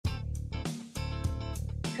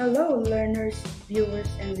Hello, learners, viewers,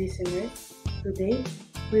 and listeners. Today,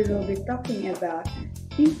 we will be talking about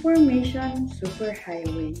Information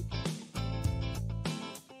Superhighway.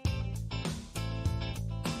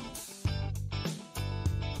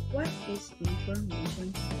 What is Information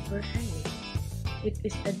Superhighway? It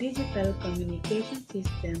is a digital communication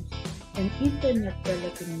system and internet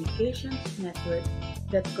telecommunications network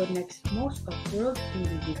that connects most of world's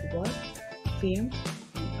individuals, firms,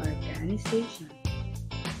 and organizations.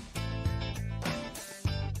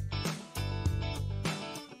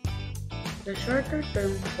 The shorter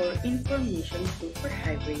term for Information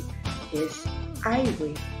Superhighway is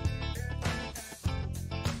Highway.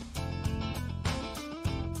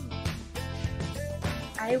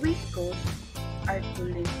 Highway goals are to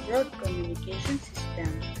link broad communication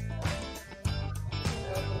systems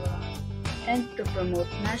and to promote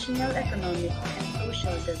national economic and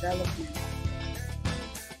social development.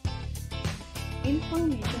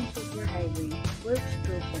 Information Superhighway works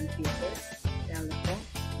through computers, telephone,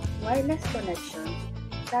 wireless connections,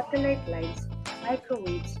 satellite lines,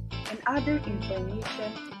 microwaves, and other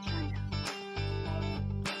information channels.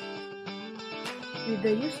 With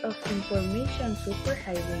the use of Information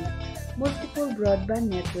Superhighway, multiple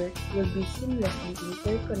broadband networks will be seamlessly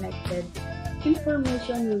interconnected,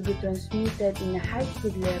 information will be transmitted in a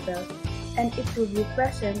high-speed level, and it will be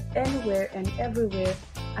present anywhere and everywhere,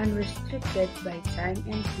 unrestricted by time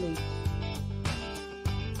and place.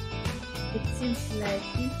 It seems like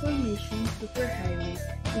Information Superhighway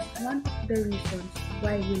is one of the reasons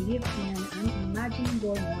why we live in an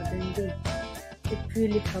unimaginable modern day. It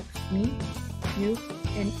really helps me, you,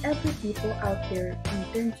 and every people out there in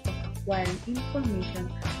terms of acquiring information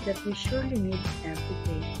that we surely need every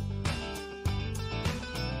day.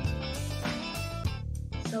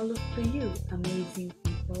 Salute to you, amazing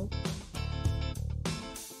people.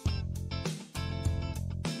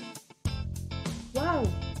 Wow!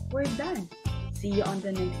 We're done! See you on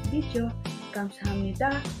the next video.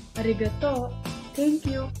 Kamsahamnida, arigato, thank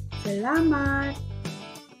you, salamat!